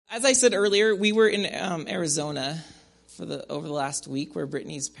As I said earlier, we were in Arizona over the last week where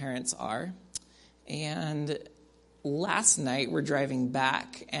Brittany's parents are. And last night we're driving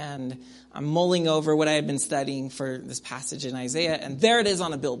back and I'm mulling over what I had been studying for this passage in Isaiah. And there it is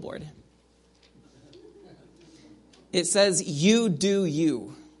on a billboard. It says, "You do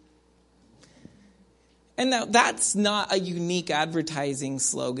you." And now that's not a unique advertising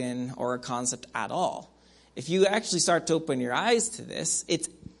slogan or a concept at all. If you actually start to open your eyes to this, it's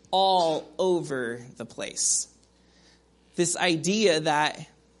all over the place. This idea that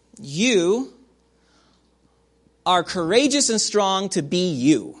you are courageous and strong to be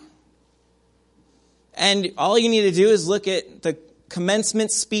you. And all you need to do is look at the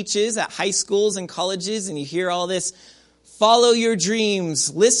commencement speeches at high schools and colleges, and you hear all this: follow your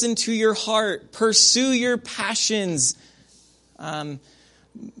dreams, listen to your heart, pursue your passions,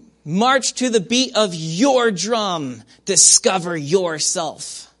 march to the beat of your drum, discover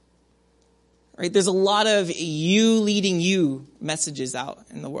yourself. Right? There's a lot of you leading you messages out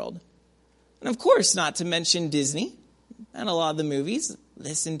in the world. And of course, not to mention Disney and a lot of the movies.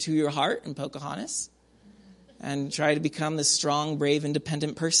 Listen to your heart and Pocahontas and try to become the strong, brave,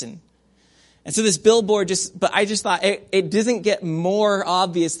 independent person. And so this billboard I just thought it doesn't get more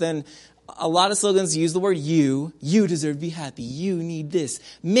obvious than a lot of slogans use the word you. You deserve to be happy. You need this.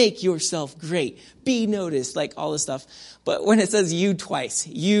 Make yourself great. Be noticed, like all this stuff. But when it says you twice,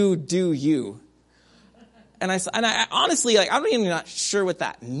 you do you. And I honestly, I'm even not sure what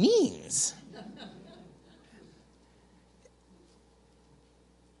that means.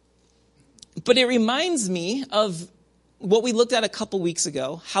 But it reminds me of what we looked at a couple weeks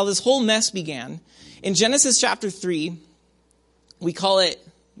ago, how this whole mess began. In Genesis chapter 3, we call it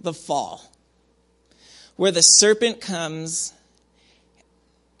the fall, where the serpent comes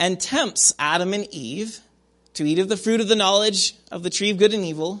and tempts Adam and Eve to eat of the fruit of the knowledge of the tree of good and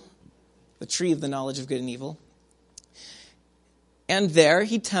evil, the tree of the knowledge of good and evil. And there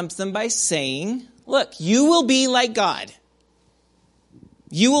he tempts them by saying, look, you will be like God.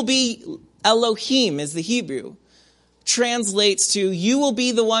 You will be Elohim is the Hebrew. Translates to, you will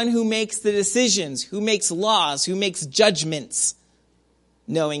be the one who makes the decisions, who makes laws, who makes judgments,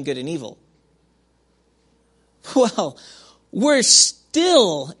 knowing good and evil. Well, we're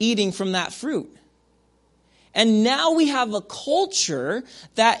still eating from that fruit. And now we have a culture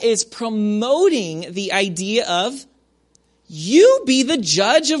that is promoting the idea of you be the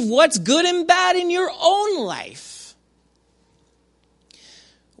judge of what's good and bad in your own life.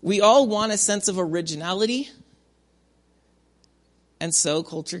 We all want a sense of originality. And so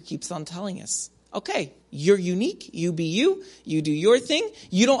culture keeps on telling us, okay, you're unique. You be you. You do your thing.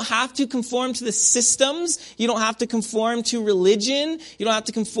 You don't have to conform to the systems. You don't have to conform to religion. You don't have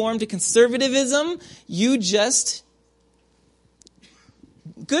to conform to conservatism. You just,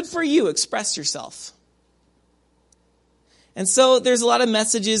 good for you, express yourself. And so there's a lot of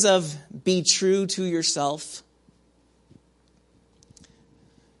messages of be true to yourself.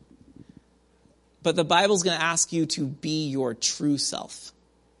 But the Bible's going to ask you to be your true self.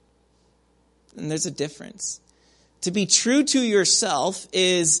 And there's a difference. To be true to yourself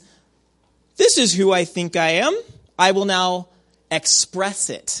is, this is who I think I am. I will now express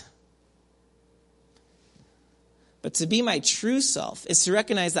it. But to be my true self is to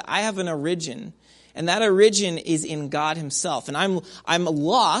recognize that I have an origin. And that origin is in God himself. And I'm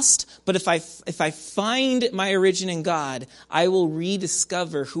lost, but if I find my origin in God, I will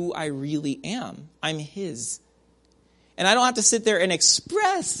rediscover who I really am. I'm his. And I don't have to sit there and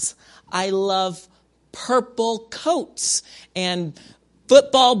express, I love purple coats and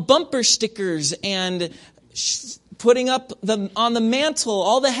football bumper stickers and putting up on the mantle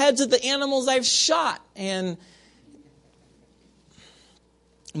all the heads of the animals I've shot and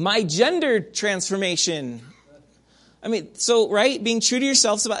my gender transformation. I mean, so, right? Being true to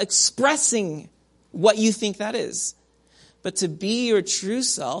yourself is about expressing what you think that is. But to be your true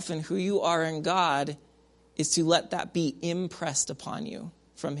self and who you are in God is to let that be impressed upon you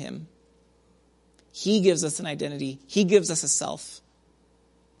from him. He gives us an identity. He gives us a self.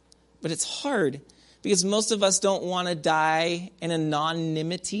 But it's hard because most of us don't want to die in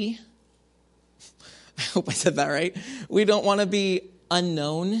anonymity. I hope I said that right. We don't want to be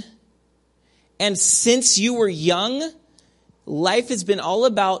unknown. And since you were young, life has been all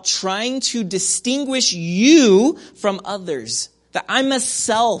about trying to distinguish you from others. That I'm a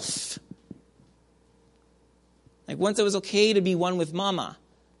self. Like once it was okay to be one with mama.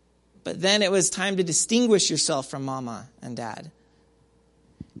 But then it was time to distinguish yourself from mama and dad.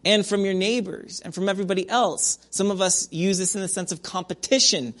 and from your neighbors and from everybody else. Some of us use this in the sense of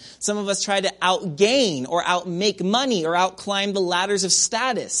competition. Some of us try to outgain or outmake money or outclimb the ladders of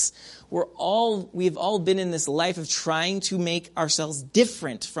status. We've all been in this life of trying to make ourselves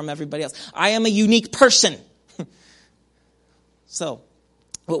different from everybody else. I am a unique person. So,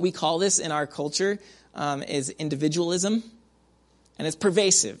 what we call this in our culture is individualism, and it's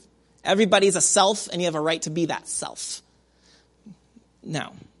pervasive. Everybody's a self, and you have a right to be that self.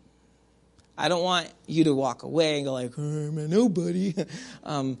 Now, I don't want you to walk away and go like, I'm a nobody.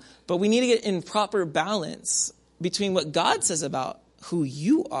 But we need to get in proper balance between what God says about who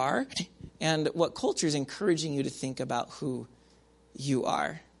you are and what culture is encouraging you to think about who you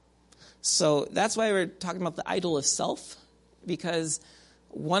are. So that's why we're talking about the idol of self, because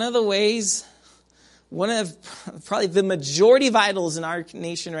one of probably the majority of idols in our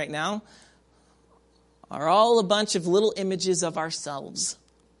nation right now are all a bunch of little images of ourselves.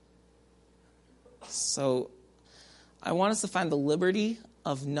 So I want us to find the liberty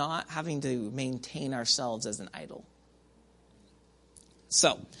of not having to maintain ourselves as an idol.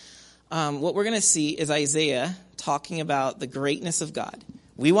 So what we're going to see is Isaiah talking about the greatness of God.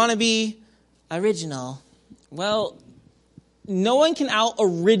 We want to be original. Well, no one can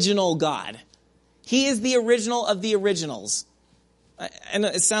out-original God. He is the original of the originals. And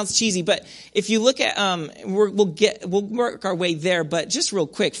it sounds cheesy, but if you look at, we'll work our way there, but just real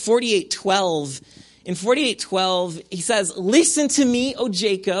quick, 48:12. In 48:12, he says, "Listen to me, O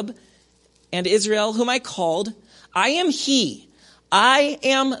Jacob and Israel, whom I called. I am he. I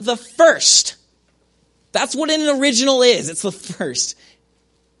am the first." That's what an original is. It's the first.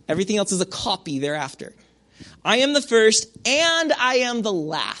 Everything else is a copy thereafter. I am the first, and I am the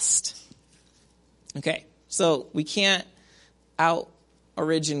last. Okay, so we can't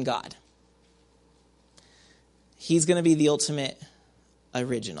out-origin God. He's going to be the ultimate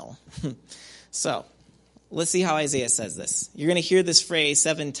original. So, let's see how Isaiah says this. You're going to hear this phrase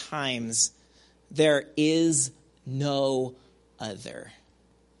 7 times. There is no other.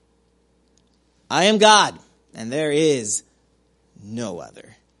 I am God, and there is no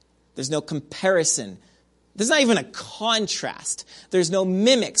other. There's no comparison. There's not even a contrast. There's no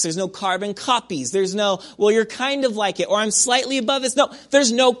mimics. There's no carbon copies. There's no, well, you're kind of like it, or I'm slightly above this. No,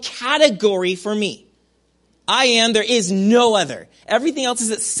 there's no category for me. I am, there is no other. Everything else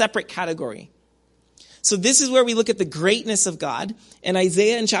is a separate category. So this is where we look at the greatness of God. And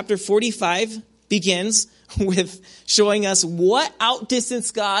Isaiah in chapter 45 begins with showing us what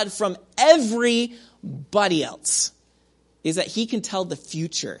outdistanced God from everybody else is that he can tell the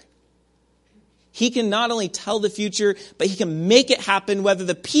future. He can not only tell the future, but he can make it happen whether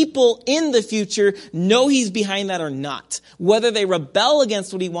the people in the future know he's behind that or not. Whether they rebel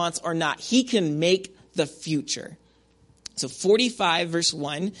against what he wants or not, he can make the future. So 45 verse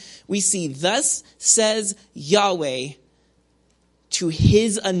 1, we see, "Thus says Yahweh to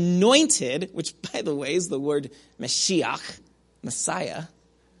his anointed," which by the way is the word Mashiach, Messiah.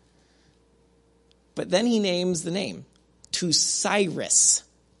 But then he names the name, "to Cyrus,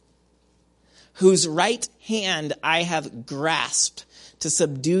 whose right hand I have grasped, to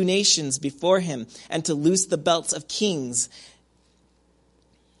subdue nations before him, and to loose the belts of kings,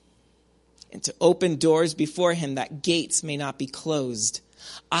 and to open doors before him that gates may not be closed.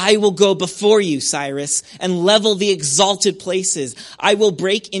 I will go before you, Cyrus, and level the exalted places. I will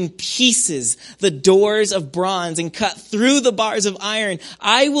break in pieces the doors of bronze and cut through the bars of iron.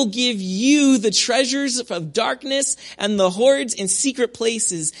 I will give you the treasures of darkness and the hoards in secret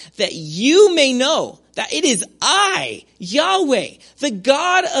places, that you may know that it is I, Yahweh, the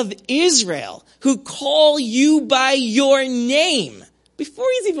God of Israel, who call you by your name." Before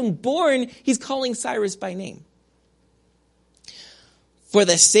he's even born, he's calling Cyrus by name. "For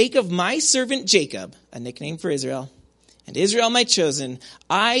the sake of my servant Jacob," a nickname for Israel, "and Israel my chosen,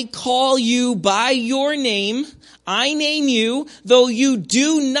 I call you by your name. I name you, though you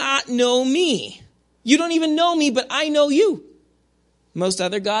do not know me." You don't even know me, but I know you. Most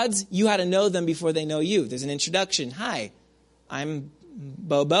other gods, you had to know them before they know you. There's an introduction. "Hi, I'm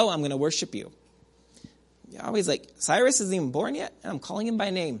Bobo. I'm going to worship you." Yahweh's like, Cyrus isn't even born yet, and I'm calling him by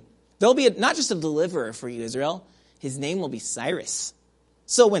name. There'll be not just a deliverer for you, Israel. His name will be Cyrus.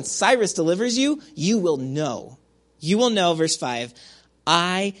 So when Cyrus delivers you, you will know. You will know, verse 5,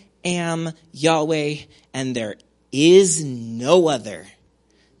 "I am Yahweh, and there is no other.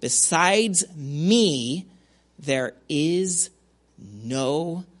 Besides me, there is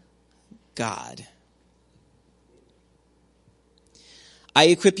no God. I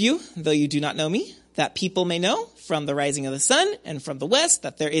equip you, though you do not know me, that people may know from the rising of the sun and from the west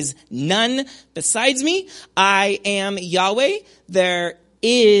that there is none besides me. I am Yahweh. There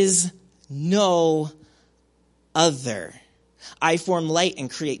is no other. I form light and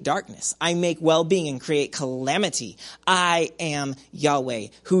create darkness. I make well-being and create calamity. I am Yahweh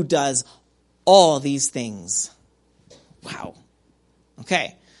who does all these things. Wow.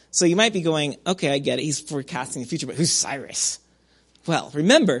 Okay. So you might be going, okay, I get it. He's forecasting the future, but who's Cyrus? Well,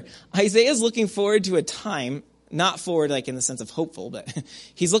 remember, Isaiah is looking forward to a time, not forward like in the sense of hopeful, but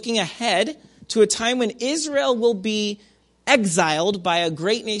he's looking ahead to a time when Israel will be exiled by a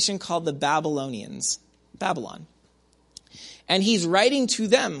great nation called the Babylonians, Babylon. And he's writing to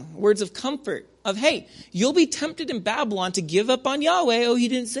them words of comfort of, hey, you'll be tempted in Babylon to give up on Yahweh, oh, he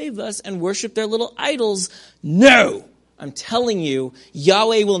didn't save us, and worship their little idols. No! I'm telling you,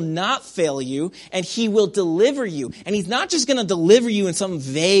 Yahweh will not fail you, and he will deliver you. And he's not just going to deliver you in some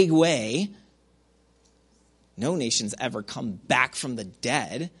vague way. No nation's ever come back from the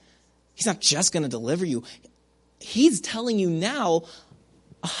dead. He's not just going to deliver you. He's telling you now,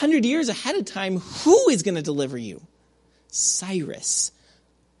 100 years ahead of time, who is going to deliver you. Cyrus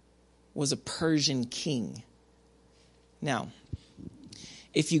was a Persian king. Now,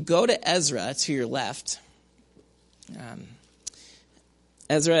 if you go to Ezra to your left,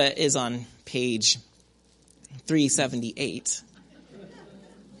 Ezra is on page 378.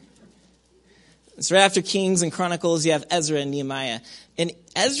 It's right after Kings and Chronicles. You have Ezra and Nehemiah. In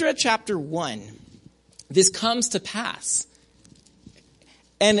Ezra chapter 1, this comes to pass.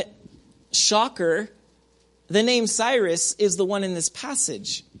 And shocker, the name Cyrus is the one in this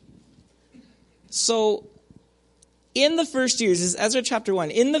passage. So, in the first year, this is Ezra chapter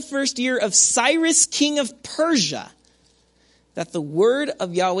 1, in the first year of Cyrus, king of Persia, that the word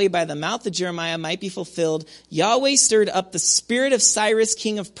of Yahweh by the mouth of Jeremiah might be fulfilled, Yahweh stirred up the spirit of Cyrus,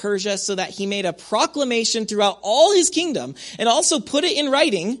 king of Persia, so that he made a proclamation throughout all his kingdom, and also put it in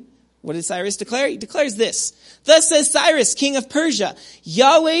writing. What did Cyrus declare? He declares this. Thus says Cyrus, king of Persia,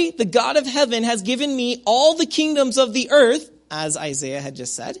 Yahweh, the God of heaven, has given me all the kingdoms of the earth, as Isaiah had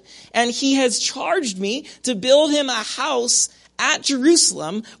just said, and he has charged me to build him a house at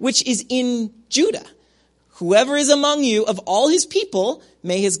Jerusalem, which is in Judah. Whoever is among you of all his people,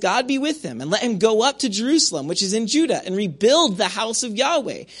 may his God be with him, and let him go up to Jerusalem, which is in Judah, and rebuild the house of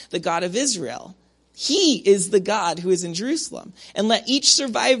Yahweh, the God of Israel. He is the God who is in Jerusalem. And let each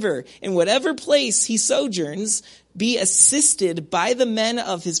survivor in whatever place he sojourns be assisted by the men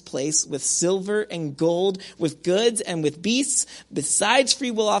of his place with silver and gold, with goods and with beasts, besides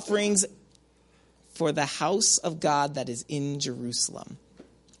freewill offerings for the house of God that is in Jerusalem.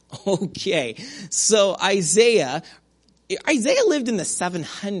 Okay, so Isaiah lived in the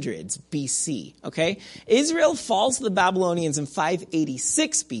 700s BC, okay? Israel falls to the Babylonians in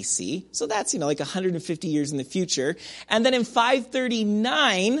 586 BC, so that's, like 150 years in the future. And then in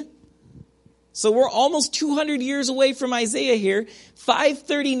 539, so we're almost 200 years away from Isaiah here,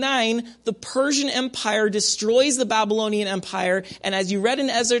 539, the Persian Empire destroys the Babylonian Empire, and as you read in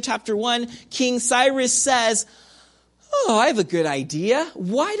Ezra chapter 1, King Cyrus says, oh, I have a good idea.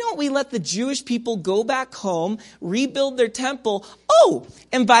 Why don't we let the Jewish people go back home, rebuild their temple? Oh,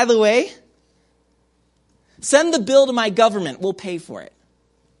 and by the way, send the bill to my government. We'll pay for it.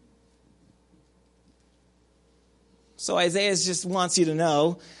 So Isaiah just wants you to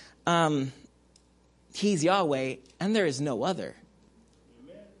know, he's Yahweh, and there is no other.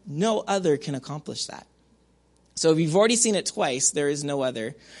 No other can accomplish that. So if you've already seen it twice, there is no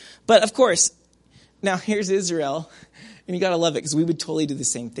other. But of course, now here's Israel, and you got to love it because we would totally do the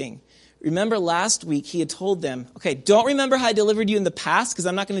same thing. Remember last week he had told them, okay, don't remember how I delivered you in the past because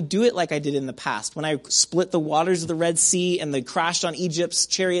I'm not going to do it like I did in the past when I split the waters of the Red Sea and they crashed on Egypt's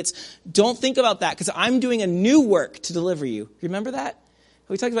chariots. Don't think about that because I'm doing a new work to deliver you. Remember that?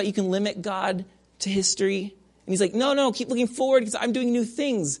 We talked about you can limit God to history. And he's like, no, keep looking forward because I'm doing new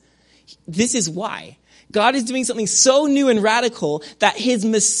things. This is why. God is doing something so new and radical that his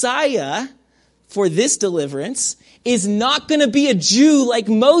Messiah for this deliverance is not going to be a Jew like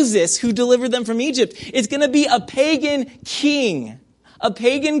Moses who delivered them from Egypt. It's going to be a pagan king. A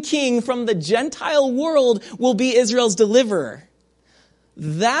pagan king from the Gentile world will be Israel's deliverer.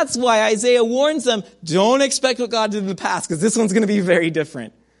 That's why Isaiah warns them, don't expect what God did in the past because this one's going to be very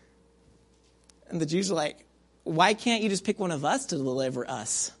different. And the Jews are like, why can't you just pick one of us to deliver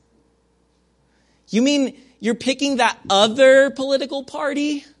us? You mean you're picking that other political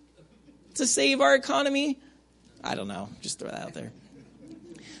party to save our economy? I don't know. Just throw that out there.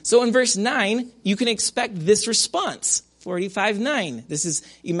 So in verse 9, you can expect this response. 45:9.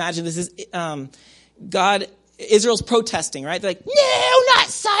 Imagine this is God, Israel's protesting, right? They're like, no, not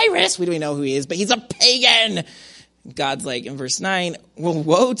Cyrus. We don't even know who he is, but he's a pagan. God's like in verse 9, well,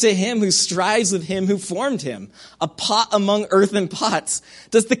 woe to him who strives with him who formed him, a pot among earthen pots.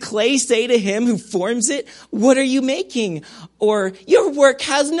 Does the clay say to him who forms it, what are you making? Or your work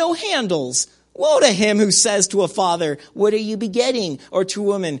has no handles. Woe to him who says to a father, what are you begetting? Or to a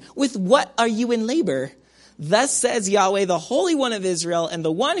woman, with what are you in labor? Thus says Yahweh, the Holy One of Israel, and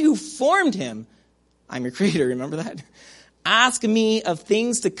the one who formed him. I'm your creator, remember that? Ask me of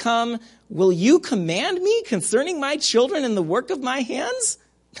things to come. Will you command me concerning my children and the work of my hands?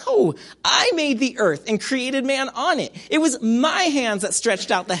 No, I made the earth and created man on it. It was my hands that stretched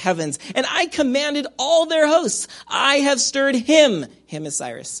out the heavens, and I commanded all their hosts. I have stirred him is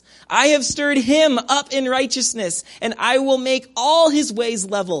Cyrus. I have stirred him up in righteousness, and I will make all his ways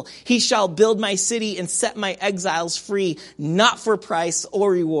level. He shall build my city and set my exiles free, not for price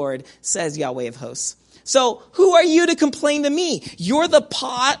or reward, says Yahweh of hosts. So who are you to complain to me? You're the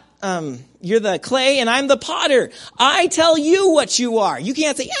pot. You're the clay and I'm the potter. I tell you what you are. You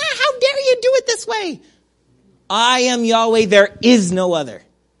can't say, how dare you do it this way? I am Yahweh. There is no other.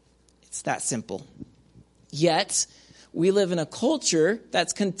 It's that simple. Yet we live in a culture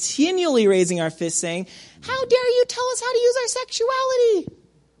that's continually raising our fists saying, how dare you tell us how to use our sexuality?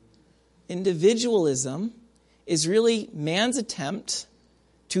 Individualism is really man's attempt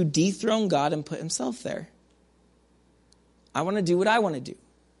to dethrone God and put himself there. I want to do what I want to do.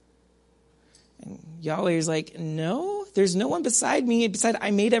 And Yahweh is like, no, there's no one beside me. Beside,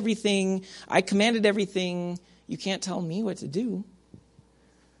 I made everything. I commanded everything. You can't tell me what to do.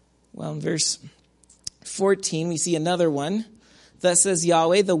 Well, in verse 14, we see another one. Thus says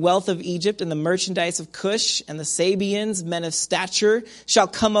Yahweh, the wealth of Egypt and the merchandise of Cush and the Sabians, men of stature, shall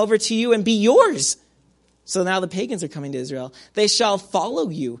come over to you and be yours. So now the pagans are coming to Israel. They shall follow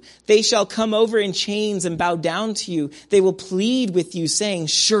you. They shall come over in chains and bow down to you. They will plead with you, saying,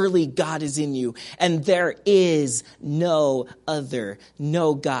 surely God is in you, and there is no other,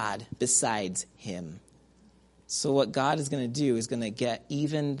 no God besides him. So what God is going to do is going to get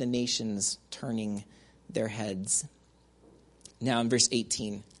even the nations turning their heads. Now in verse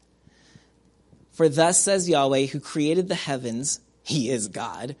 18. For thus says Yahweh, who created the heavens, he is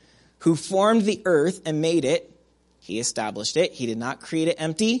God, who formed the earth and made it. He established it. He did not create it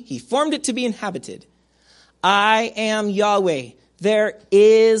empty. He formed it to be inhabited. I am Yahweh. There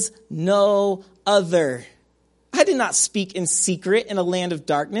is no other. I did not speak in secret in a land of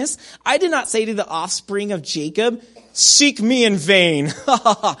darkness. I did not say to the offspring of Jacob, seek me in vain.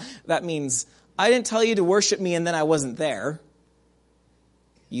 That means I didn't tell you to worship me and then I wasn't there.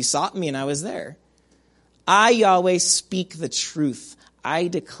 You sought me and I was there. I, Yahweh, speak the truth. I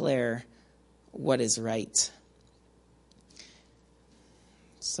declare what is right.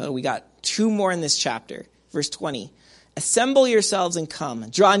 So we got two more in this chapter. Verse 20. Assemble yourselves and come.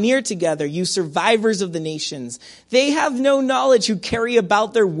 Draw near together, you survivors of the nations. They have no knowledge who carry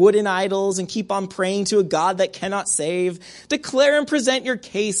about their wooden idols and keep on praying to a God that cannot save. Declare and present your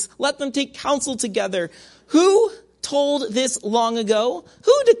case. Let them take counsel together. Who told this long ago?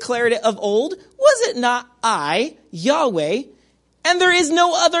 Who declared it of old? Was it not I, Yahweh? And there is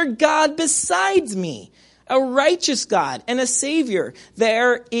no other God besides me, a righteous God and a Savior.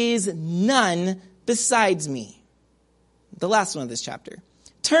 There is none besides me. The last one of this chapter.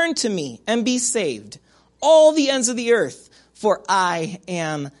 Turn to me and be saved, all the ends of the earth, for I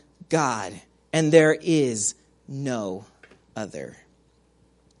am God, and there is no other.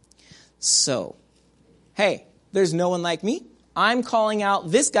 So, hey, there's no one like me. I'm calling out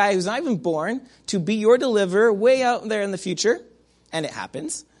this guy who's not even born to be your deliverer way out there in the future. And it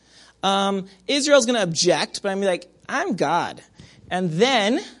happens. Israel's going to object, but I'm like, I'm God. And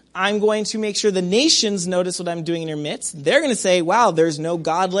then I'm going to make sure the nations notice what I'm doing in your midst. They're going to say, wow, there's no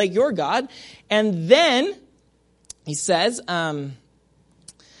God like your God. And then he says, I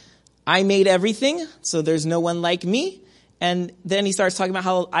made everything, so there's no one like me. And then he starts talking about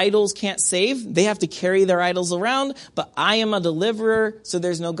how idols can't save. They have to carry their idols around, but I am a deliverer, so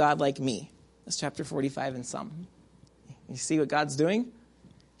there's no God like me. That's chapter 45 in Psalm. You see what God's doing?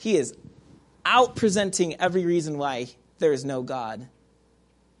 He is out-presenting every reason why there is no God.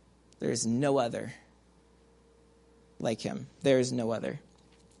 There is no other like him. There is no other.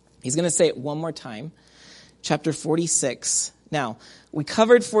 He's going to say it one more time. Chapter 46. Now, we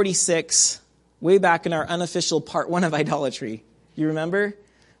covered 46 way back in our unofficial part 1 of idolatry. You remember?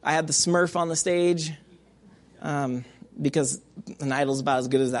 I had the Smurf on the stage because an idol's about as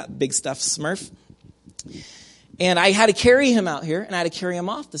good as that big stuffed Smurf. And I had to carry him out here, and I had to carry him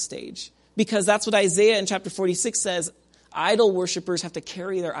off the stage. Because that's what Isaiah in chapter 46 says. Idol worshipers have to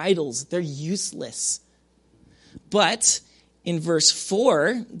carry their idols. They're useless. But In verse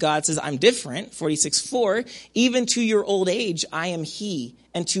 4, God says, I'm different. 46:4, even to your old age, I am he,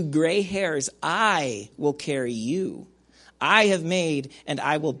 and to gray hairs, I will carry you. I have made, and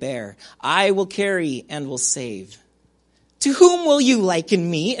I will bear. I will carry, and will save. To whom will you liken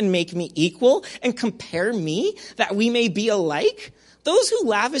me and make me equal and compare me that we may be alike? Those who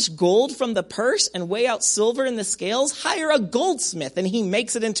lavish gold from the purse and weigh out silver in the scales hire a goldsmith, and he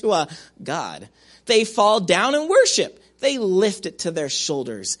makes it into a god. They fall down and worship. They lift it to their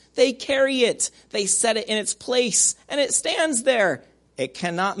shoulders. They carry it. They set it in its place, and it stands there. It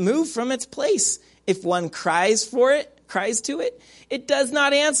cannot move from its place. If one cries to it, it does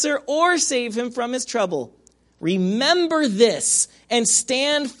not answer or save him from his trouble. Remember this and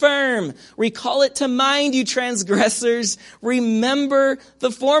stand firm. Recall it to mind, you transgressors. Remember the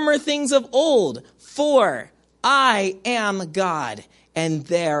former things of old. For I am God, and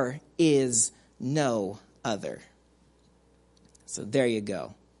there is no other. So there you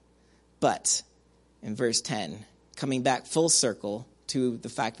go. But in verse 10, coming back full circle to the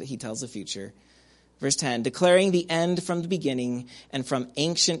fact that he tells the future, verse 10, declaring the end from the beginning and from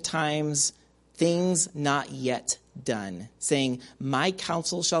ancient times, things not yet done, saying, my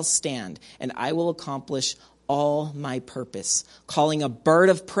counsel shall stand, and I will accomplish all my purpose, calling a bird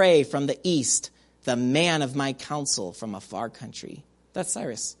of prey from the east, the man of my counsel from a far country. That's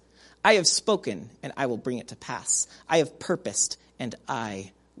Cyrus. I have spoken, and I will bring it to pass. I have purposed, and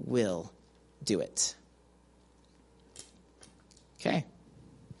I will do it. Okay.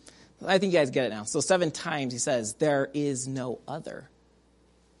 I think you guys get it now. So 7 times he says, there is no other.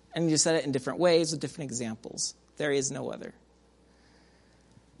 And he just said it in different ways with different examples. There is no other.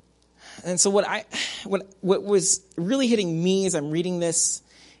 And so what was really hitting me as I'm reading this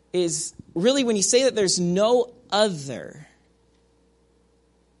is really when you say that there's no other,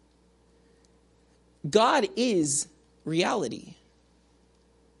 God is reality.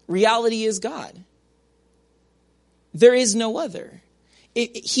 Reality is God. There is no other.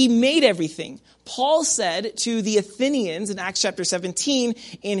 He made everything. Paul said to the Athenians in Acts chapter 17,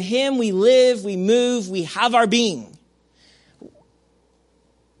 in him we live, we move, we have our being.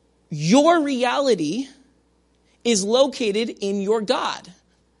 Your reality is located in your God.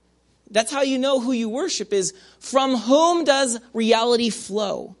 That's how you know who you worship is from whom does reality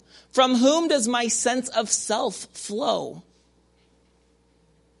flow? From whom does my sense of self flow?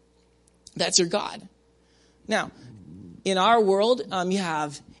 That's your God. Now, in our world, you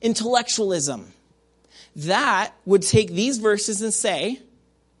have intellectualism. That would take these verses and say,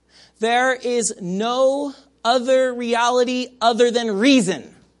 there is no other reality other than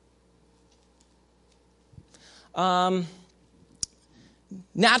reason.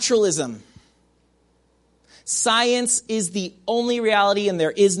 Naturalism. Science is the only reality and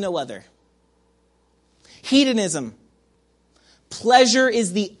there is no other. Hedonism. Pleasure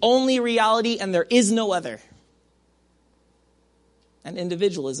is the only reality and there is no other. And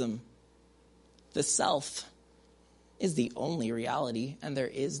individualism. The self is the only reality and there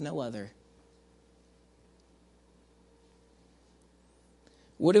is no other.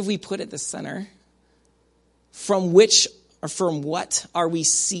 What have we put at the center? From which or from what are we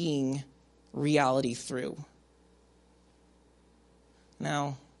seeing reality through?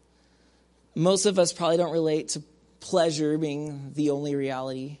 Now, most of us probably don't relate to pleasure being the only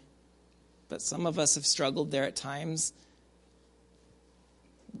reality, but some of us have struggled there at times.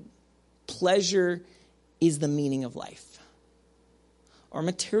 Pleasure is the meaning of life. Or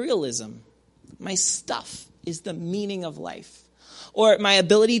materialism, my stuff is the meaning of life. Or my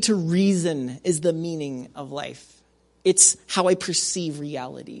ability to reason is the meaning of life. It's how I perceive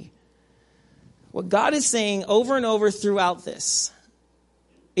reality. What God is saying over and over throughout this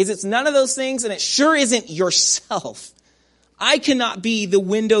is it's none of those things, and it sure isn't yourself. I cannot be the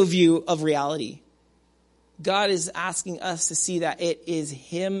window view of reality. God is asking us to see that it is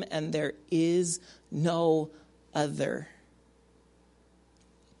Him and there is no other.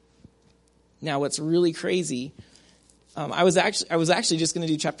 Now, what's really crazy, I was actually just going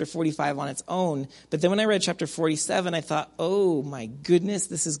to do chapter 45 on its own, but then when I read chapter 47, I thought, oh my goodness,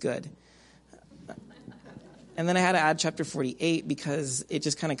 this is good. And then I had to add chapter 48 because it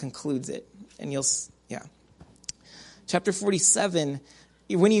just kind of concludes it. And Chapter 47,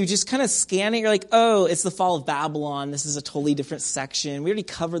 when you just kind of scan it, you're like, oh, it's the fall of Babylon. This is a totally different section. We already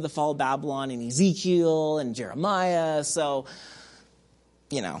covered the fall of Babylon in Ezekiel and Jeremiah. So,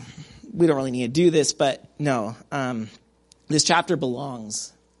 we don't really need to do this. But no, this chapter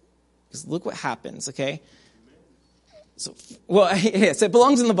belongs. Because look what happens, okay? So, yes, it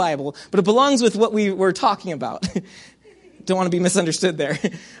belongs in the Bible, but it belongs with what we were talking about. Don't want to be misunderstood there.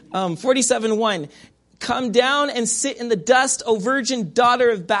 47:1. Come down and sit in the dust, O virgin daughter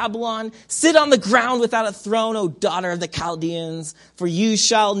of Babylon. Sit on the ground without a throne, O daughter of the Chaldeans, for you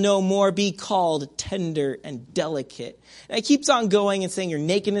shall no more be called tender and delicate. And it keeps on going and saying your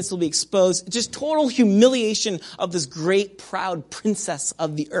nakedness will be exposed. Just total humiliation of this great, proud princess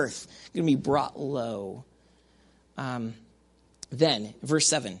of the earth, going to be brought low. Then, verse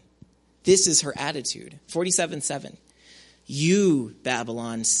 7, this is her attitude. 47:7. You,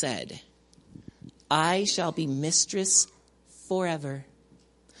 Babylon, said, I shall be mistress forever,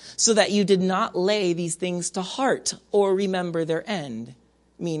 so that you did not lay these things to heart or remember their end.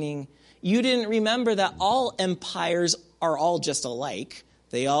 Meaning, you didn't remember that all empires are all just alike.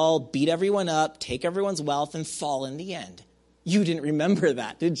 They all beat everyone up, take everyone's wealth, and fall in the end. You didn't remember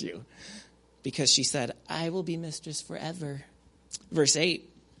that, did you? Because she said, I will be mistress forever. Verse 8.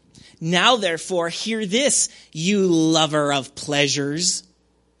 Now, therefore, hear this, you lover of pleasures.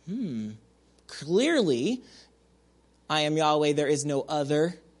 Clearly, I am Yahweh, there is no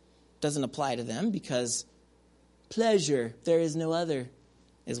other. Doesn't apply to them because pleasure, there is no other,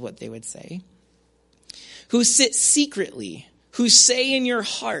 is what they would say. Who sit secretly, who say in your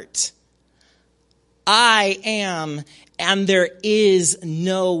heart, I am, and there is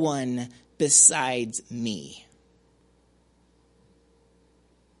no one besides me.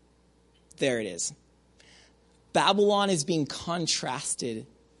 There it is. Babylon is being contrasted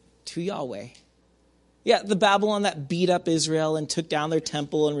to Yahweh. Yeah, the Babylon that beat up Israel and took down their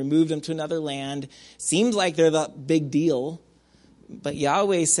temple and removed them to another land. Seems like they're the big deal. But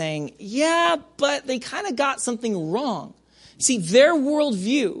Yahweh is saying, yeah, but they kind of got something wrong. See, their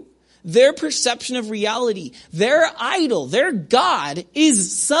worldview, their perception of reality, their idol, their God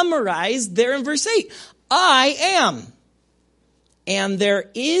is summarized there in verse 8. I am, and there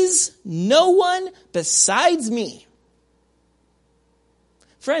is no one besides me.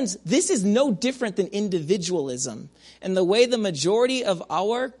 Friends, this is no different than individualism and the way the majority of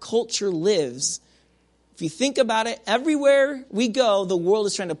our culture lives. If you think about it, everywhere we go, the world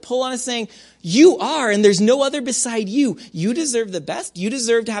is trying to pull on us saying, you are, and there's no other beside you. You deserve the best. You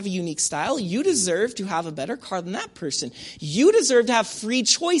deserve to have a unique style. You deserve to have a better car than that person. You deserve to have free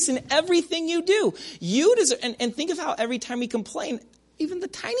choice in everything you do. You deserve, and think of how every time we complain, even the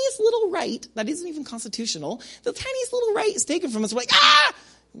tiniest little right, that isn't even constitutional, the tiniest little right is taken from us. We're like, ah!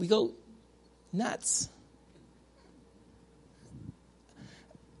 We go nuts.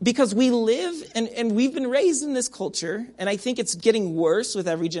 Because we live, and we've been raised in this culture, and I think it's getting worse with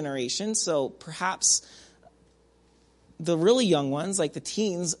every generation, so perhaps the really young ones, like the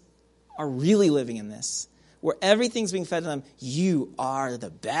teens, are really living in this, where everything's being fed to them, you are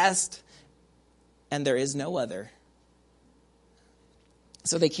the best, and there is no other.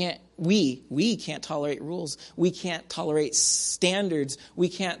 So we can't tolerate rules. We can't tolerate standards. We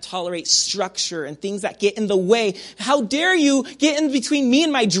can't tolerate structure and things that get in the way. How dare you get in between me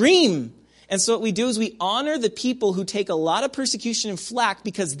and my dream? And so what we do is we honor the people who take a lot of persecution and flack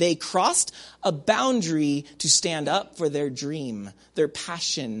because they crossed a boundary to stand up for their dream, their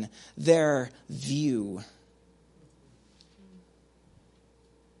passion, their view.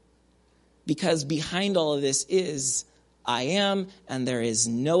 Because behind all of this is I am, and there is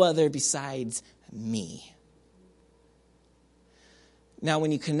no other besides me. Now,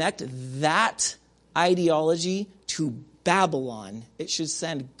 when you connect that ideology to Babylon, it should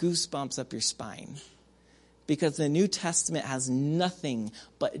send goosebumps up your spine. Because the New Testament has nothing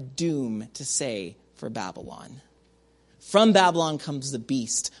but doom to say for Babylon. From Babylon comes the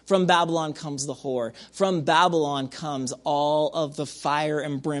beast. From Babylon comes the whore. From Babylon comes all of the fire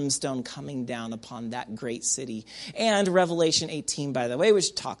and brimstone coming down upon that great city. And Revelation 18, by the way,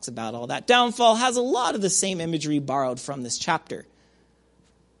 which talks about all that downfall, has a lot of the same imagery borrowed from this chapter.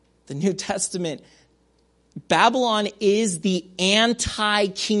 The New Testament, Babylon is the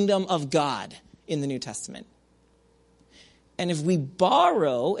anti-kingdom of God in the New Testament. And if we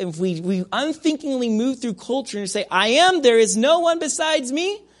borrow, if we unthinkingly move through culture and say, I am, there is no one besides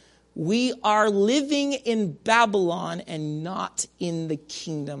me, we are living in Babylon and not in the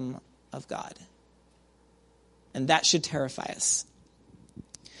kingdom of God. And that should terrify us.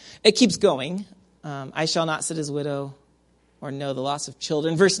 It keeps going. I shall not sit as widow or know the loss of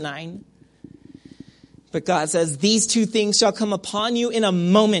children. Verse 9. But God says, these two things shall come upon you in a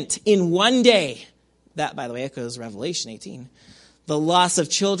moment, in one day. That, by the way, echoes Revelation 18. The loss of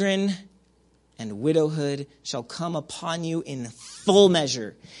children and widowhood shall come upon you in full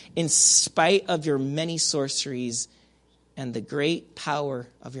measure, in spite of your many sorceries and the great power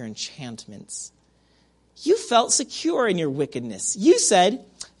of your enchantments. You felt secure in your wickedness. You said,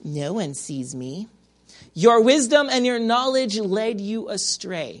 no one sees me. Your wisdom and your knowledge led you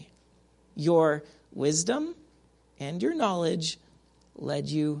astray. Your wisdom and your knowledge led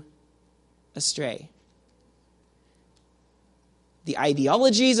you astray. The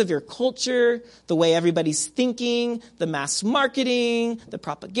ideologies of your culture, the way everybody's thinking, the mass marketing, the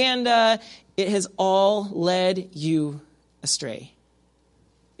propaganda, it has all led you astray.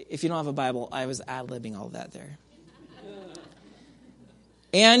 If you don't have a Bible, I was ad-libbing all of that there.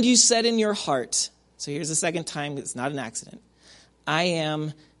 And you said in your heart, so here's the second time, it's not an accident,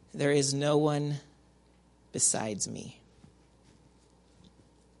 there is no one besides me.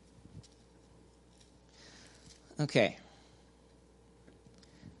 Okay.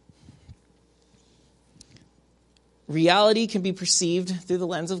 Reality can be perceived through the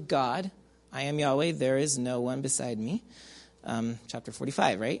lens of God. I am Yahweh, there is no one beside me. Chapter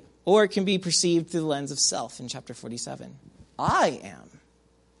 45, right? Or it can be perceived through the lens of self in chapter 47. I am,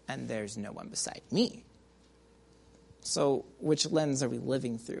 and there's no one beside me. So which lens are we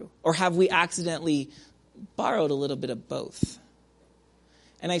living through? Or have we accidentally borrowed a little bit of both?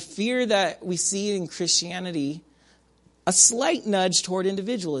 And I fear that we see in Christianity a slight nudge toward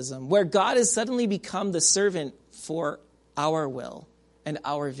individualism, where God has suddenly become the servant for our will and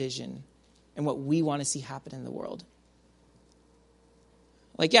our vision and what we want to see happen in the world.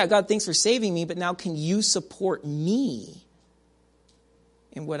 Like, yeah, God, thanks for saving me, but now can you support me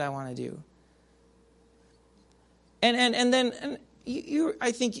in what I want to do? And then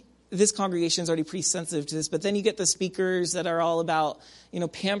I think this congregation is already pretty sensitive to this, but then you get the speakers that are all about,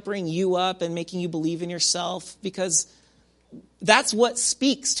 pampering you up and making you believe in yourself, because that's what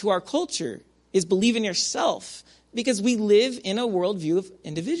speaks to our culture, is believe in yourself, because we live in a worldview of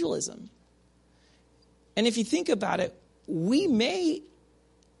individualism. And if you think about it, we may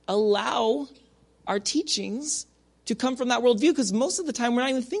allow our teachings to come from that worldview, because most of the time we're not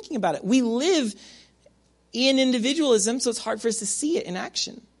even thinking about it. We live in individualism, so it's hard for us to see it in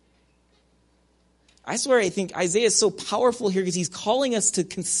action. I swear I think Isaiah is so powerful here because he's calling us to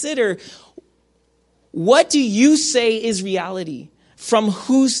consider, what do you say is reality? From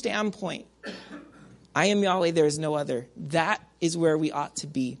whose standpoint? I am Yahweh, there is no other. That is where we ought to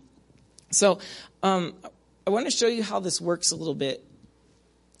be. So I want to show you how this works a little bit.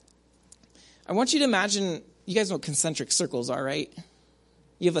 I want you to imagine, you guys know what concentric circles are, right?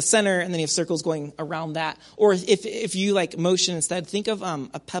 You have a center, and then you have circles going around that. Or if you like motion instead, think of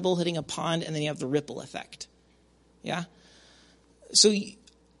a pebble hitting a pond, and then you have the ripple effect. Yeah? So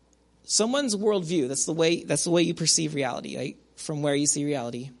someone's worldview, that's the way you perceive reality, right? From where you see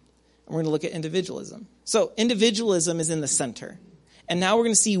reality. And we're going to look at individualism. So individualism is in the center. And now we're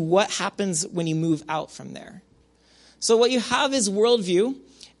going to see what happens when you move out from there. So what you have is worldview,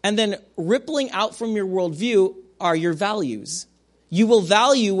 and then rippling out from your worldview are your values. You will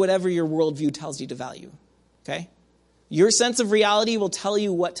value whatever your worldview tells you to value, okay? Your sense of reality will tell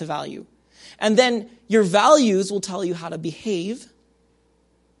you what to value. And then your values will tell you how to behave.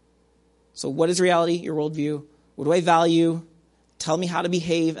 So what is reality? Your worldview. What do I value? Tell me how to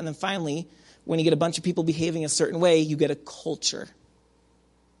behave. And then finally, when you get a bunch of people behaving a certain way, you get a culture.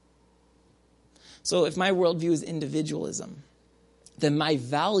 So if my worldview is individualism, then my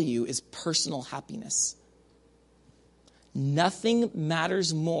value is personal happiness. Nothing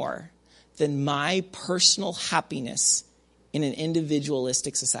matters more than my personal happiness in an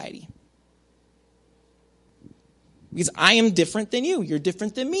individualistic society. Because I am different than you. You're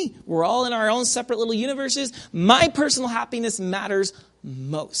different than me. We're all in our own separate little universes. My personal happiness matters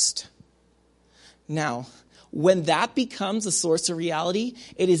most. Now, when that becomes a source of reality,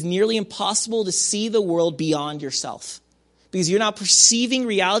 it is nearly impossible to see the world beyond yourself. Because you're not perceiving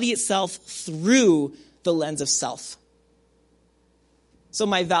reality itself through the lens of self. So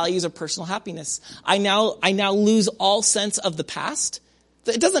my values are personal happiness. I now lose all sense of the past.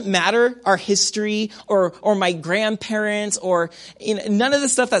 It doesn't matter our history or my grandparents or none of the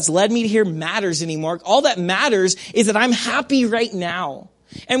stuff that's led me to here matters anymore. All that matters is that I'm happy right now.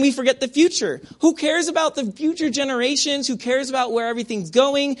 And we forget the future. Who cares about the future generations? Who cares about where everything's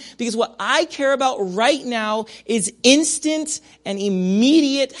going? Because what I care about right now is instant and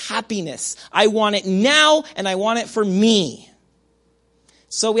immediate happiness. I want it now, and I want it for me.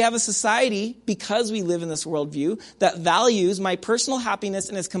 So we have a society, because we live in this worldview, that values my personal happiness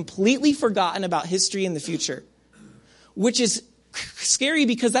and has completely forgotten about history and the future. Which is scary,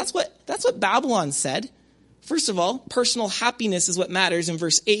 because that's what Babylon said. First of all, personal happiness is what matters in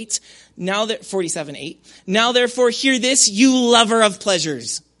verse 8. 47:8. Now therefore hear this, you lover of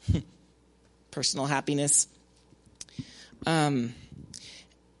pleasures. Personal happiness. And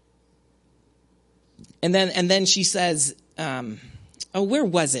then she says, where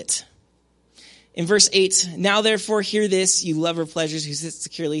was it? In verse 8, now therefore hear this, you lover of pleasures who sit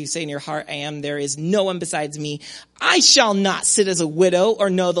securely, who say in your heart, I am, there is no one besides me. I shall not sit as a widow or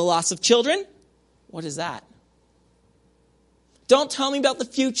know the loss of children. What is that? Don't tell me about the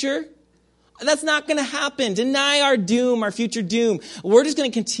future. That's not going to happen. Deny our doom, our future doom. We're just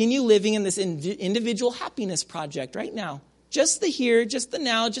going to continue living in this individual happiness project right now. Just the here, just the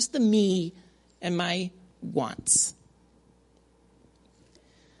now, just the me and my wants.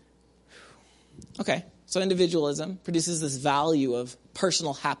 Okay, so individualism produces this value of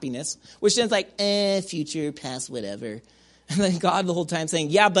personal happiness, which then is like, future, past, whatever. And then God the whole time saying,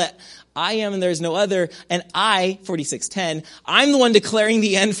 yeah, but I am and there's no other. And I, 46:10, I'm the one declaring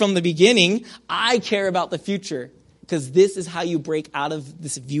the end from the beginning. I care about the future. Because this is how you break out of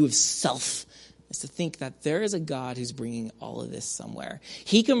this view of self, is to think that there is a God who's bringing all of this somewhere.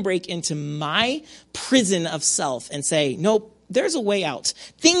 He can break into my prison of self and say, nope, there's a way out.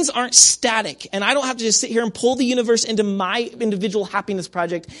 Things aren't static, and I don't have to just sit here and pull the universe into my individual happiness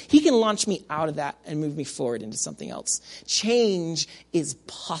project. He can launch me out of that and move me forward into something else. Change is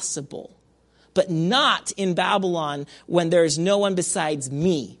possible, but not in Babylon when there's no one besides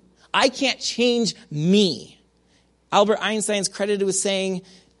me. I can't change me. Albert Einstein's credited with saying,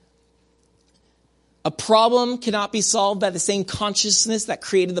 a problem cannot be solved by the same consciousness that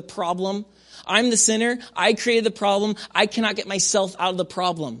created the problem. I'm the sinner. I created the problem. I cannot get myself out of the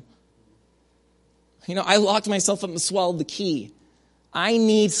problem. I locked myself up and swallowed the key. I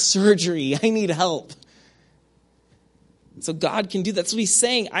need surgery. I need help. So God can do that. That's what he's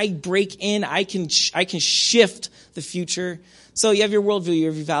saying. I break in. I can shift the future. So you have your worldview,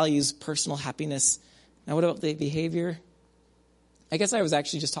 your values, personal happiness. Now what about the behavior? I guess I was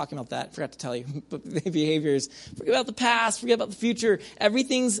actually just talking about that. Forgot to tell you. But the behaviors, forget about the past, forget about the future.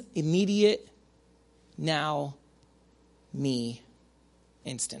 Everything's immediate, now, me,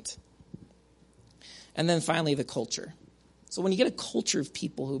 instant. And then finally, the culture. So when you get a culture of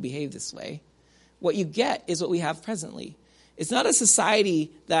people who behave this way, what you get is what we have presently. It's not a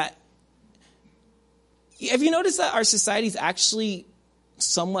society that... Have you noticed that our society is actually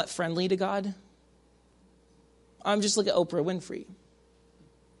somewhat friendly to God? Just look at Oprah Winfrey.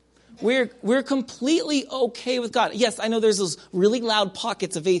 We're completely okay with God. Yes, I know there's those really loud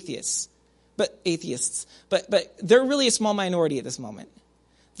pockets of atheists, but they're really a small minority at this moment.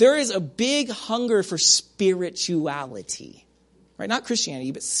 There is a big hunger for spirituality, right? Not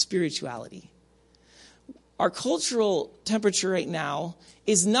Christianity, but spirituality. Our cultural temperature right now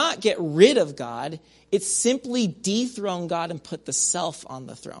is not get rid of God. It's simply dethrone God and put the self on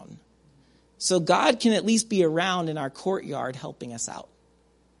the throne. So God can at least be around in our courtyard helping us out,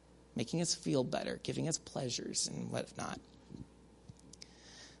 making us feel better, giving us pleasures and whatnot.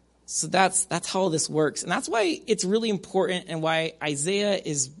 So that's how this works. And that's why it's really important and why Isaiah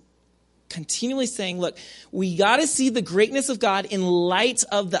is continually saying, look, we got to see the greatness of God in light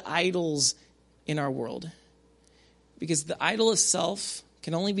of the idols in our world. Because the idol of self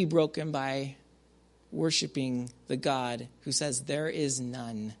can only be broken by worshiping the God who says there is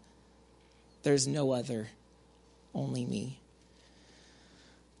none. There's no other, only me.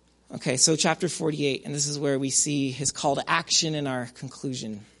 Okay, so chapter 48, and this is where we see his call to action in our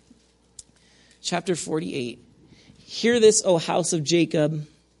conclusion. Chapter 48. Hear this, O house of Jacob,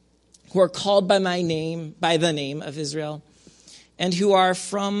 who are called by the name of Israel, and who are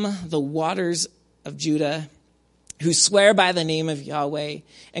from the waters of Judah, who swear by the name of Yahweh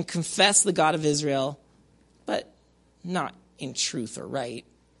and confess the God of Israel, but not in truth or right.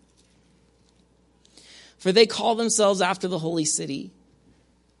 For they call themselves after the holy city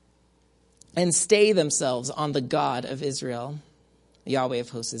and stay themselves on the God of Israel. Yahweh of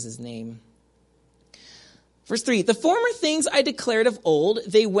hosts is his name. Verse 3, the former things I declared of old,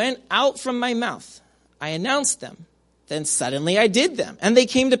 they went out from my mouth. I announced them. Then suddenly I did them, and they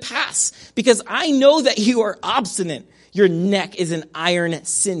came to pass, because I know that you are obstinate. Your neck is an iron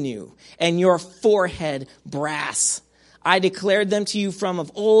sinew, and your forehead brass. I declared them to you from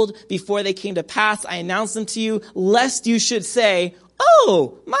of old. Before they came to pass, I announced them to you, lest you should say,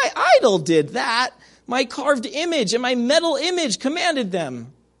 oh, my idol did that. My carved image and my metal image commanded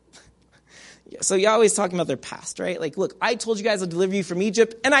them. So Yahweh's talking about their past, right? Like, look, I told you guys I'll deliver you from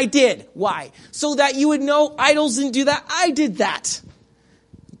Egypt, and I did. Why? So that you would know idols didn't do that. I did that.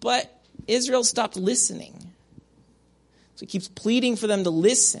 But Israel stopped listening. So he keeps pleading for them to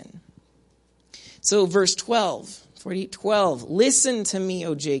listen. So verse 12, 12. Listen to me,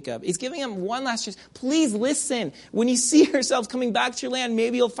 O Jacob. He's giving him one last chance. Please listen. When you see yourselves coming back to your land,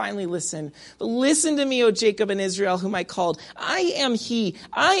 maybe you'll finally listen. But listen to me, O Jacob and Israel, whom I called. I am he.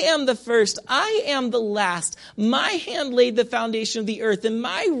 I am the first. I am the last. My hand laid the foundation of the earth, and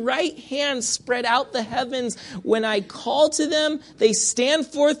my right hand spread out the heavens. When I call to them, they stand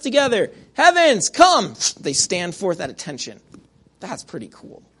forth together. Heavens, come! They stand forth at attention. That's pretty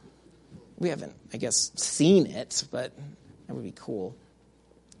cool. We haven't, I guess, seen it, but that would be cool.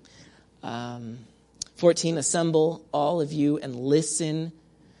 14, assemble all of you and listen.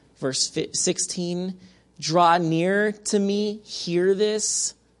 Verse 16, draw near to me, hear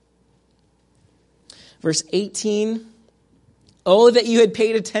this. Verse 18, oh, that you had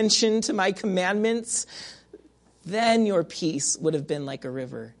paid attention to my commandments, then your peace would have been like a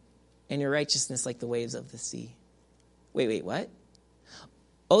river, and your righteousness like the waves of the sea. Wait, what?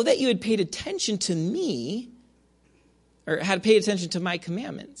 Oh, that you had paid attention to me, or had paid attention to my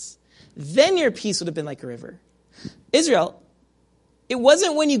commandments. Then your peace would have been like a river. Israel, it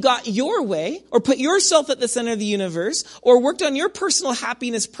wasn't when you got your way, or put yourself at the center of the universe, or worked on your personal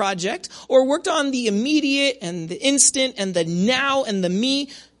happiness project, or worked on the immediate and the instant and the now and the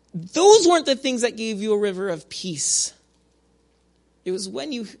me. Those weren't the things that gave you a river of peace. It was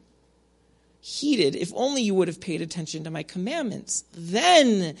when you heeded, if only you would have paid attention to my commandments.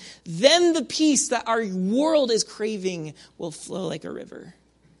 Then the peace that our world is craving will flow like a river.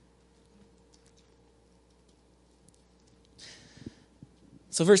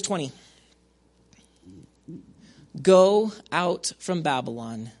 So verse 20. Go out from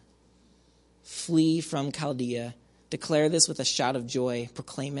Babylon. Flee from Chaldea. Declare this with a shout of joy.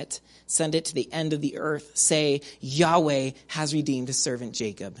 Proclaim it. Send it to the end of the earth. Say, Yahweh has redeemed his servant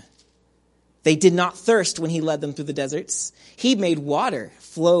Jacob. They did not thirst when he led them through the deserts. He made water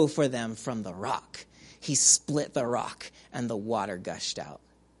flow for them from the rock. He split the rock, and the water gushed out.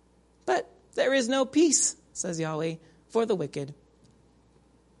 But there is no peace, says Yahweh, for the wicked.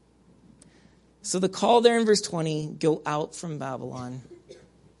 So the call there in verse 20, go out from Babylon.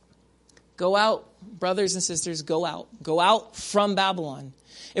 Go out, brothers and sisters, go out. Go out from Babylon.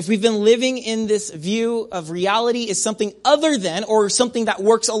 If we've been living in this view of reality is something other than, or something that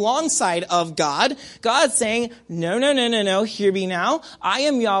works alongside of God, God's saying, no, hear me now. I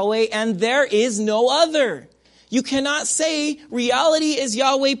am Yahweh and there is no other. You cannot say reality is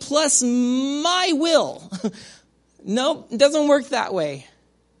Yahweh plus my will. No, it doesn't work that way.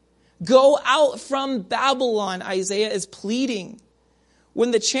 Go out from Babylon, Isaiah is pleading.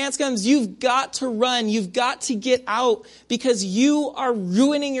 When the chance comes, you've got to run. You've got to get out because you are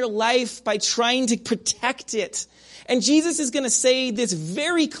ruining your life by trying to protect it. And Jesus is going to say this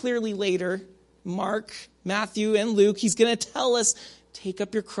very clearly later. Mark, Matthew, and Luke. He's going to tell us, take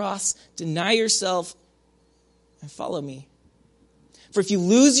up your cross, deny yourself, and follow me. For if you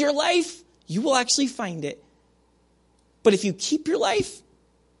lose your life, you will actually find it. But if you keep your life,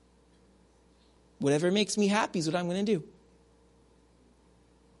 whatever makes me happy is what I'm going to do.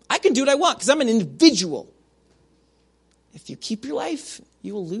 I can do what I want because I'm an individual. If you keep your life,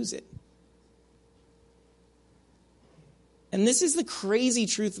 you will lose it. And this is the crazy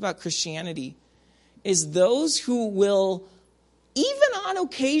truth about Christianity, is those who will, even on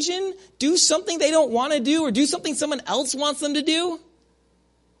occasion, do something they don't want to do or do something someone else wants them to do,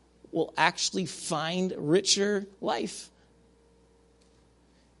 will actually find richer life.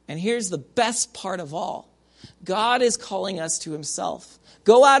 And here's the best part of all. God is calling us to himself.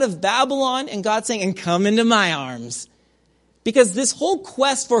 Go out of Babylon, and God's saying, and come into my arms. Because this whole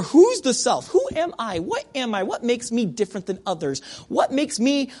quest for who's the self? Who am I? What am I? What makes me different than others? What makes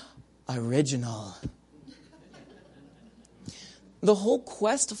me original? The whole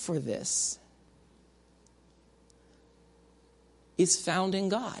quest for this is found in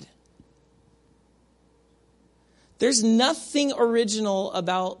God. There's nothing original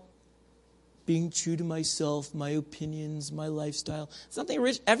about being true to myself, my opinions, my lifestyle. It's nothing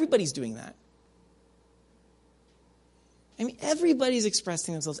original. Everybody's doing that. I mean, everybody's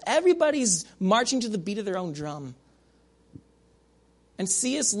expressing themselves. Everybody's marching to the beat of their own drum. And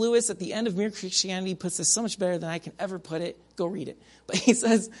C.S. Lewis at the end of Mere Christianity puts this so much better than I can ever put it. Go read it. But he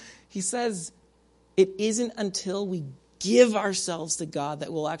says, it isn't until we give ourselves to God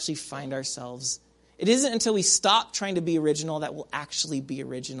that we'll actually find ourselves. It isn't until we stop trying to be original that we'll actually be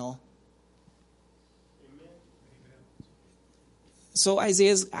original. So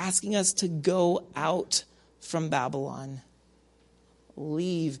Isaiah is asking us to go out from Babylon.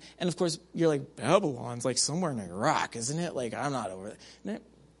 Leave. And of course, you're like, Babylon's like somewhere in Iraq, isn't it? Like, I'm not over there.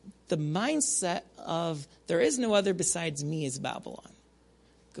 The mindset of there is no other besides me is Babylon.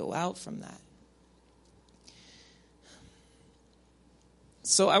 Go out from that.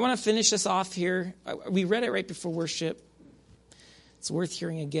 So I want to finish this off here. We read it right before worship. It's worth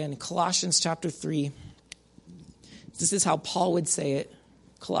hearing again. Colossians chapter 3. This is how Paul would say it.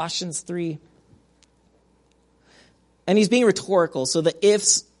 Colossians 3. And he's being rhetorical. So the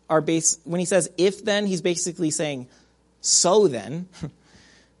ifs are when he says if then, he's basically saying so then.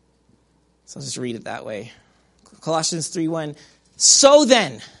 So I'll just read it that way. Colossians 3:1. So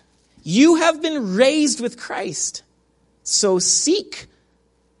then, you have been raised with Christ. So seek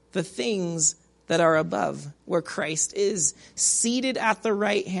the things that are above, where Christ is, seated at the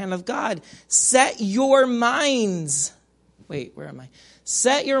right hand of God. Set your minds. Wait, where am I?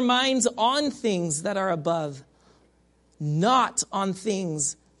 Set your minds on things that are above, not on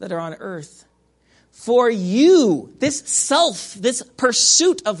things that are on earth. For you, this self, this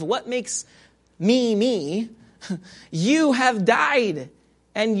pursuit of what makes me, you have died.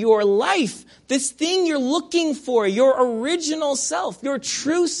 And your life, this thing you're looking for, your original self, your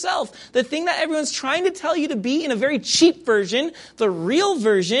true self, the thing that everyone's trying to tell you to be in a very cheap version, the real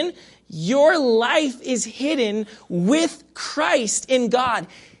version, your life is hidden with Christ in God.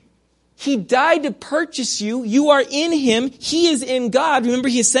 He died to purchase you. You are in him. He is in God. Remember,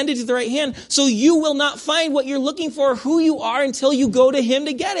 he ascended to the right hand. So you will not find what you're looking for, who you are, until you go to him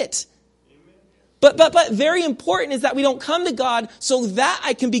to get it. But very important is that we don't come to God so that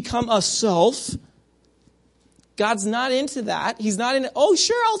I can become a self. God's not into that. He's not in, oh,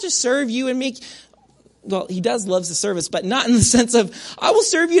 sure, I'll just serve you and make, well, he does love the service, but not in the sense of, I will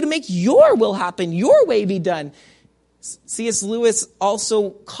serve you to make your will happen, your way be done. C.S. Lewis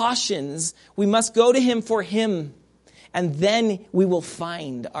also cautions, we must go to him for him, and then we will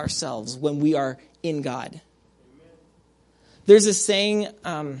find ourselves when we are in God. There's a saying,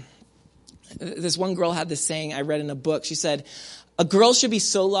 this one girl had this saying I read in a book. She said, a girl should be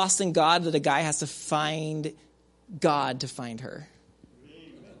so lost in God that a guy has to find God to find her.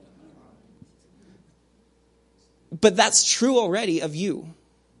 But that's true already of you.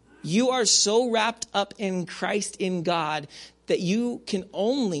 You are so wrapped up in Christ, in God, that you can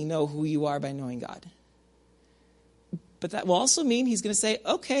only know who you are by knowing God. But that will also mean he's going to say,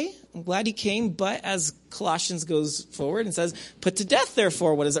 okay, I'm glad he came, but as Colossians goes forward and says, put to death,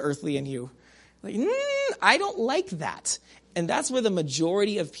 therefore, what is earthly in you. Like, I don't like that. And that's where the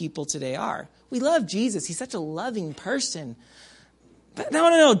majority of people today are. We love Jesus. He's such a loving person. But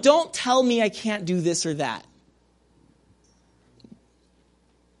no. Don't tell me I can't do this or that.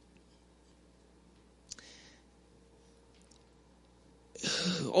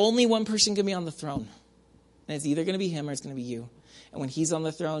 Only one person can be on the throne. And it's either going to be him or it's going to be you. And when he's on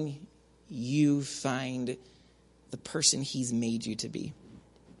the throne, you find the person he's made you to be.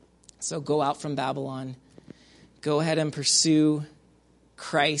 So go out from Babylon. Go ahead and pursue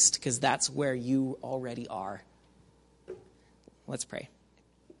Christ, because that's where you already are. Let's pray.